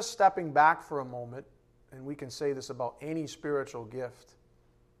 And just stepping back for a moment, and we can say this about any spiritual gift,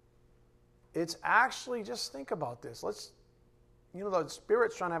 it's actually, just think about this. The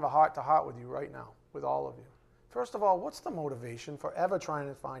Spirit's trying to have a heart-to-heart with you right now, with all of you. First of all, what's the motivation for ever trying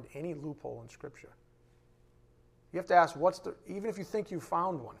to find any loophole in Scripture? You have to ask, even if you think you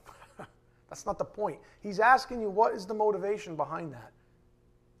found one, that's not the point. He's asking you, what is the motivation behind that?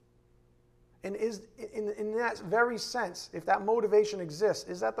 And in that very sense, if that motivation exists,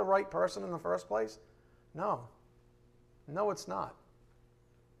 is that the right person in the first place? No. No, it's not.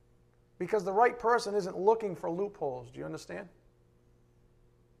 Because the right person isn't looking for loopholes. Do you understand?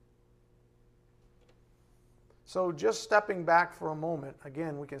 So just stepping back for a moment,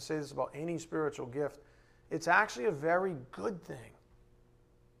 again, we can say this about any spiritual gift, it's actually a very good thing.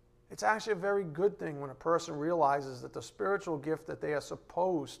 It's actually a very good thing when a person realizes that the spiritual gift that they are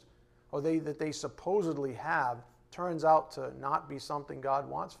that they supposedly have turns out to not be something God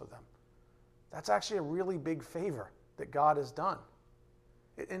wants for them. That's actually a really big favor that God has done.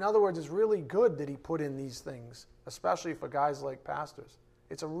 In other words, it's really good that he put in these things, especially for guys like pastors.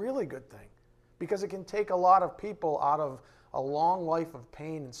 It's a really good thing because it can take a lot of people out of a long life of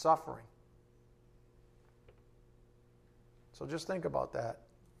pain and suffering. So just think about that.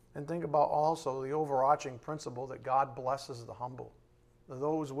 And think about also the overarching principle that God blesses the humble,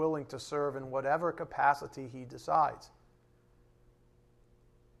 those willing to serve in whatever capacity he decides.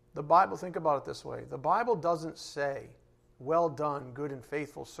 The Bible, think about it this way. The Bible doesn't say, "Well done, good and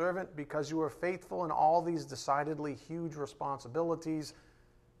faithful servant, because you are faithful in all these decidedly huge responsibilities,"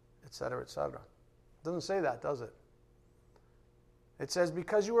 etc., etc. It doesn't say that, does it? It says,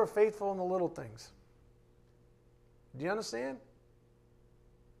 "Because you are faithful in the little things." Do you understand?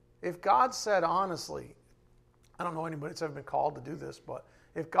 If God said honestly, I don't know anybody that's ever been called to do this, but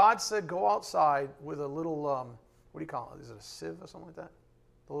if God said go outside with a little, what do you call it? Is it a sieve or something like that?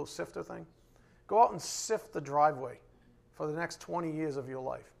 The little sifter thing? Go out and sift the driveway for the next 20 years of your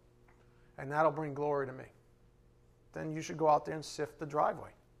life, and that'll bring glory to me. Then you should go out there and sift the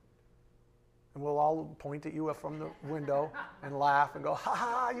driveway. And we'll all point at you from the window and laugh and go, "Ha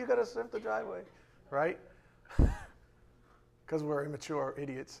ha, you got to sift the driveway," right? Because we're immature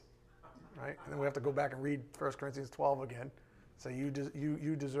idiots, right? And then we have to go back and read 1 Corinthians 12 again. So you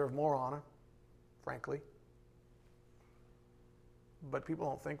deserve more honor, frankly. But people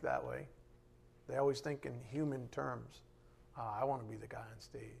don't think that way. They always think in human terms. I want to be the guy on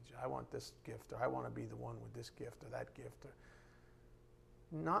stage. I want this gift, or I want to be the one with this gift or that gift.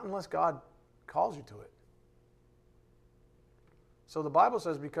 Not unless God calls you to it. So the Bible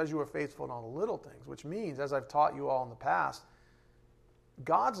says, because you are faithful in all the little things, which means, as I've taught you all in the past,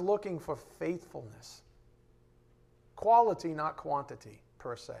 God's looking for faithfulness. Quality, not quantity,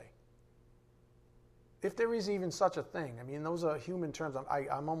 per se. If there is even such a thing. I mean, those are human terms.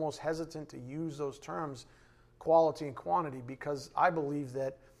 I'm almost hesitant to use those terms, quality and quantity, because I believe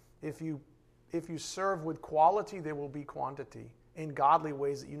that if you serve with quality, there will be quantity in godly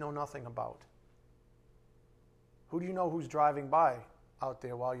ways that you know nothing about. Who do you know who's driving by out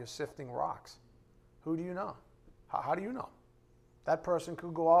there while you're sifting rocks? Who do you know? How do you know? That person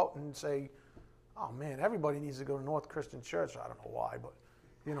could go out and say, "Oh man, everybody needs to go to North Christian Church." I don't know why, but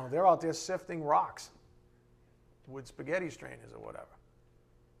they're out there sifting rocks with spaghetti strainers or whatever.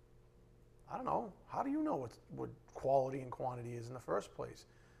 I don't know. How do you know what quality and quantity is in the first place?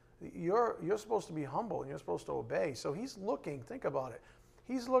 You're supposed to be humble and you're supposed to obey. So he's looking, think about it.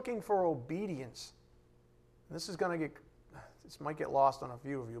 He's looking for obedience. And this might get lost on a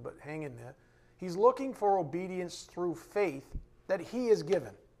few of you, but hang in there. He's looking for obedience through faith that he is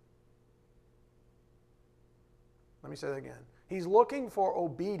given. Let me say that again. He's looking for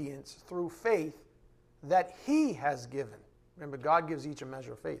obedience through faith that he has given. Remember, God gives each a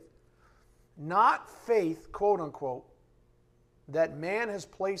measure of faith. Not faith, quote unquote, that man has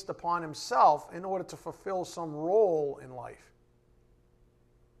placed upon himself in order to fulfill some role in life.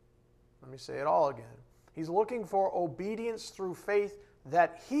 Let me say it all again. He's looking for obedience through faith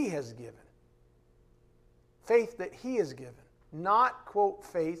that he has given. Faith that he has given. Not, quote,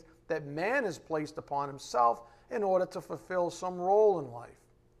 faith that man has placed upon himself in order to fulfill some role in life.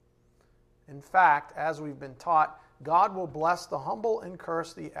 In fact, as we've been taught, God will bless the humble and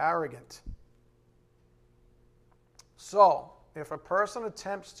curse the arrogant. So, if a person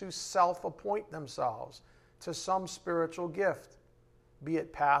attempts to self-appoint themselves to some spiritual gift, be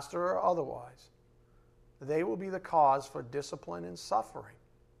it pastor or otherwise, they will be the cause for discipline and suffering,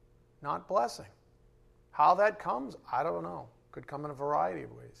 not blessing. How that comes, I don't know. Could come in a variety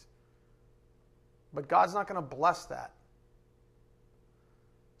of ways. But God's not going to bless that.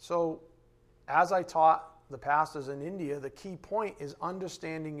 So, as I taught the pastors in India, the key point is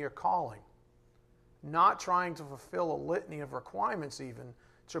understanding your calling. Not trying to fulfill a litany of requirements even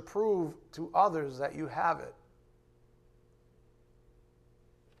to prove to others that you have it.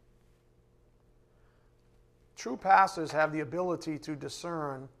 True pastors have the ability to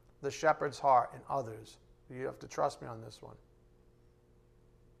discern the shepherd's heart in others. You have to trust me on this one.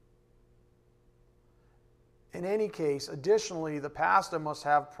 In any case, additionally, the pastor must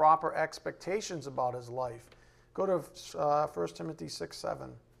have proper expectations about his life. Go to 1 Timothy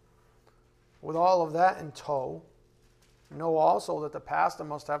 6:7. With all of that in tow, know also that the pastor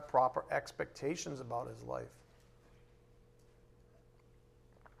must have proper expectations about his life.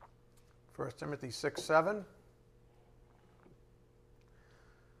 1 Timothy 6:7.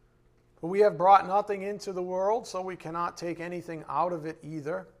 For we have brought nothing into the world, so we cannot take anything out of it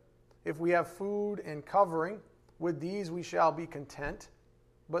either. If we have food and covering, with these we shall be content.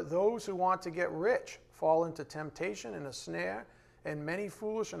 But those who want to get rich fall into temptation and a snare, and many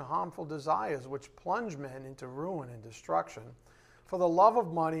foolish and harmful desires, which plunge men into ruin and destruction. For the love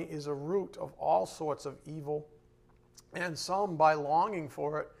of money is a root of all sorts of evil, and some, by longing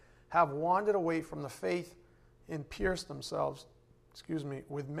for it, have wandered away from the faith and pierced themselves,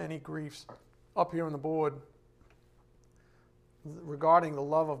 with many griefs. Up here on the board, regarding the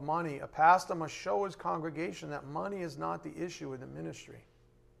love of money, a pastor must show his congregation that money is not the issue in the ministry,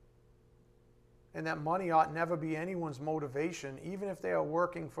 and that money ought never be anyone's motivation, even if they are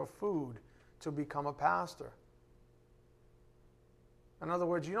working for food, to become a pastor. In other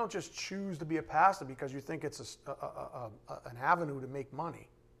words, you don't just choose to be a pastor because you think it's an avenue to make money.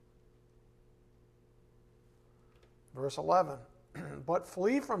 Verse 11, but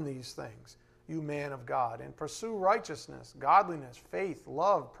flee from these things, you man of God, and pursue righteousness, godliness, faith,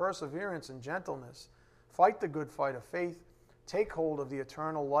 love, perseverance, and gentleness. Fight the good fight of faith. Take hold of the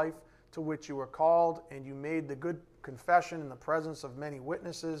eternal life to which you were called, and you made the good confession in the presence of many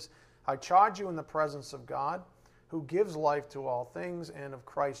witnesses. I charge you in the presence of God, who gives life to all things, and of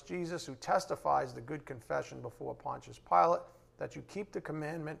Christ Jesus, who testifies the good confession before Pontius Pilate, that you keep the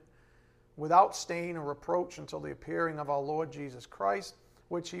commandment without stain or reproach until the appearing of our Lord Jesus Christ,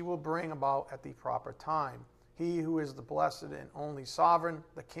 which he will bring about at the proper time. He who is the blessed and only sovereign,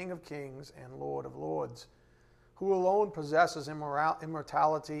 the King of kings and Lord of lords, who alone possesses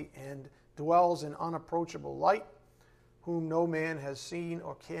immortality and dwells in unapproachable light, whom no man has seen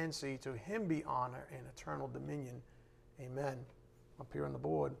or can see, to him be honor and eternal dominion. Amen. Up here on the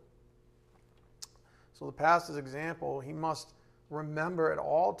board. So the pastor's example, he must remember at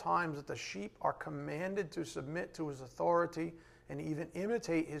all times that the sheep are commanded to submit to his authority and even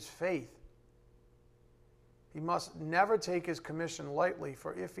imitate his faith. He must never take his commission lightly,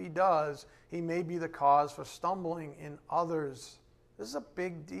 for if he does, he may be the cause for stumbling in others. This is a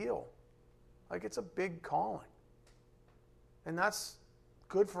big deal. Like, it's a big calling. And that's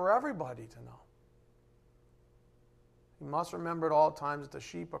good for everybody to know. He must remember at all times that the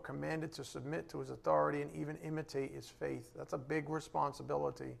sheep are commanded to submit to his authority and even imitate his faith. That's a big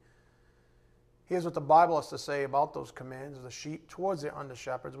responsibility. Here's what the Bible has to say about those commands of the sheep towards their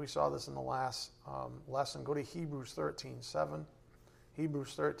under-shepherds. We saw this in the last lesson. Go to Hebrews 13:7.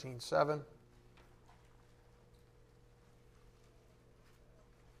 Hebrews 13:7.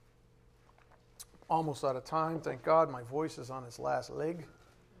 Almost out of time. Thank God my voice is on its last leg.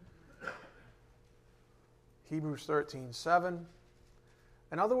 Hebrews 13:7.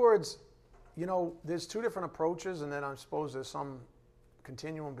 In other words, you know, there's two different approaches, and then I suppose there's some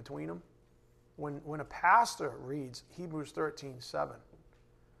continuum between them. When a pastor reads Hebrews 13:7,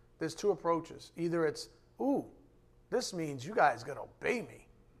 there's two approaches. Either it's, ooh, this means you guys got to obey me.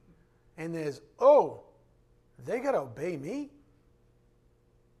 And there's, oh, they got to obey me?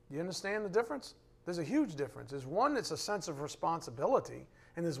 Do you understand the difference? There's a huge difference. There's one that's a sense of responsibility,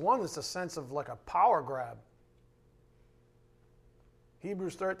 and there's one that's a sense of like a power grab.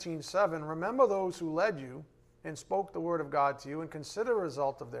 Hebrews 13:7, remember those who led you and spoke the word of God to you, and consider the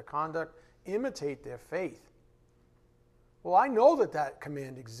result of their conduct, imitate their faith. Well, I know that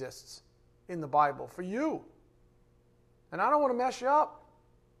command exists in the Bible for you. And I don't want to mess you up.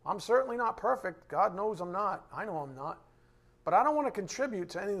 I'm certainly not perfect. God knows I'm not. I know I'm not. But I don't want to contribute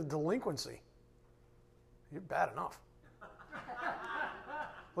to any of the delinquency. You're bad enough.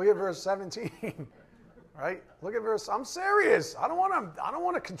 Look at verse 17. Right? Look at verse. I'm serious. I don't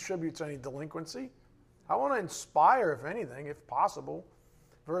want to contribute to any delinquency. I want to inspire, if anything, if possible.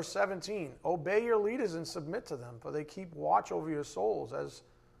 Verse 17. Obey your leaders and submit to them, for they keep watch over your souls as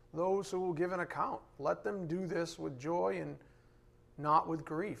those who will give an account. Let them do this with joy and not with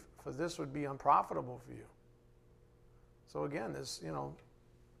grief, for this would be unprofitable for you. So again, this,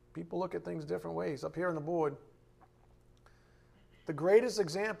 people look at things different ways. Up here on the board, the greatest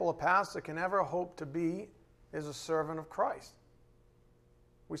example a pastor can ever hope to be is a servant of Christ.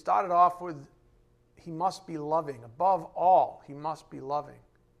 We started off with, he must be loving. Above all, he must be loving.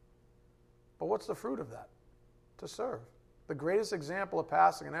 But what's the fruit of that? To serve. The greatest example a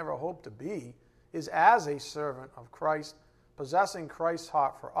pastor can ever hope to be is as a servant of Christ, possessing Christ's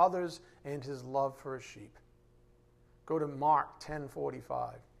heart for others and his love for his sheep. Go to Mark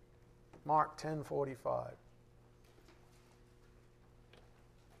 10:45. Mark 10:45.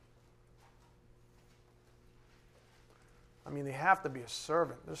 They have to be a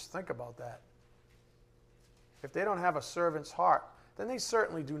servant. Just think about that. If they don't have a servant's heart, then they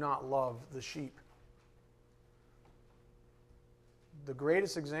certainly do not love the sheep. The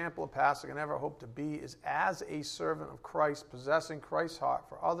greatest example a pastor can ever hope to be is as a servant of Christ, possessing Christ's heart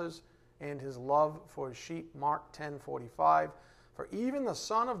for others and his love for his sheep. Mark 10:45. For even the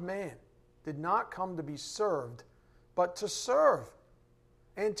Son of Man did not come to be served, but to serve,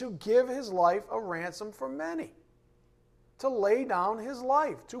 and to give his life a ransom for many. To lay down his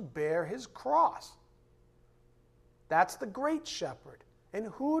life, to bear his cross. That's the great shepherd. And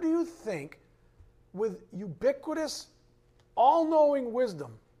who do you think, with ubiquitous, all-knowing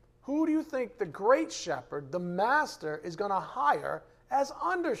wisdom, who do you think the great shepherd, the master, is going to hire as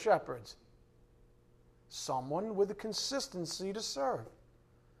under-shepherds? Someone with a consistency to serve.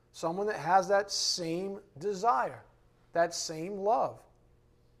 Someone that has that same desire, that same love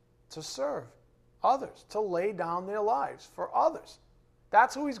to serve others, to lay down their lives for others.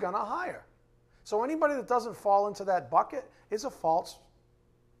 That's who he's going to hire. So anybody that doesn't fall into that bucket is a false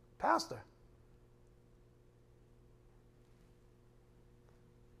pastor.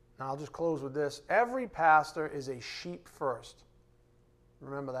 Now I'll just close with this. Every pastor is a sheep first.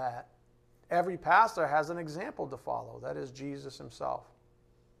 Remember that. Every pastor has an example to follow. That is Jesus himself.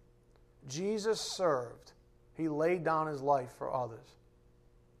 Jesus served. He laid down his life for others.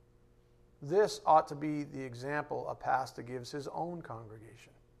 This ought to be the example a pastor gives his own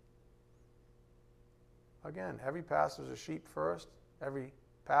congregation. Again, every pastor is a sheep first. Every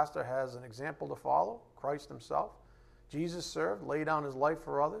pastor has an example to follow, Christ himself. Jesus served, laid down his life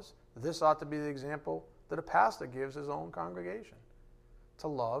for others. This ought to be the example that a pastor gives his own congregation, to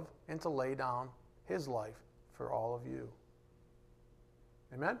love and to lay down his life for all of you.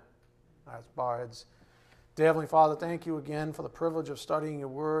 Amen? Let's bow our heads. Dear Heavenly Father, thank you again for the privilege of studying your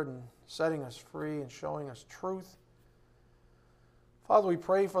word and setting us free and showing us truth. Father, we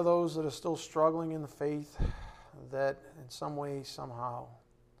pray for those that are still struggling in the faith, that in some way, somehow,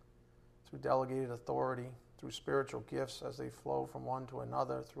 through delegated authority, through spiritual gifts as they flow from one to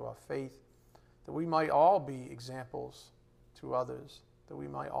another through our faith, that we might all be examples to others, that we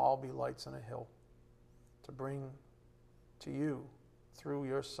might all be lights on a hill to bring to you through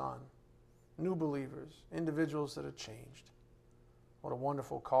your Son new believers, individuals that are changed. What a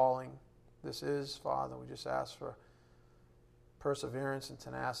wonderful calling this is, Father. We just ask for perseverance and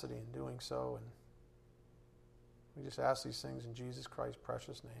tenacity in doing so. And we just ask these things in Jesus Christ's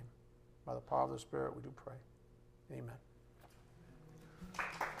precious name. By the power of the Spirit, we do pray. Amen.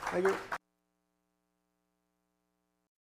 Thank you.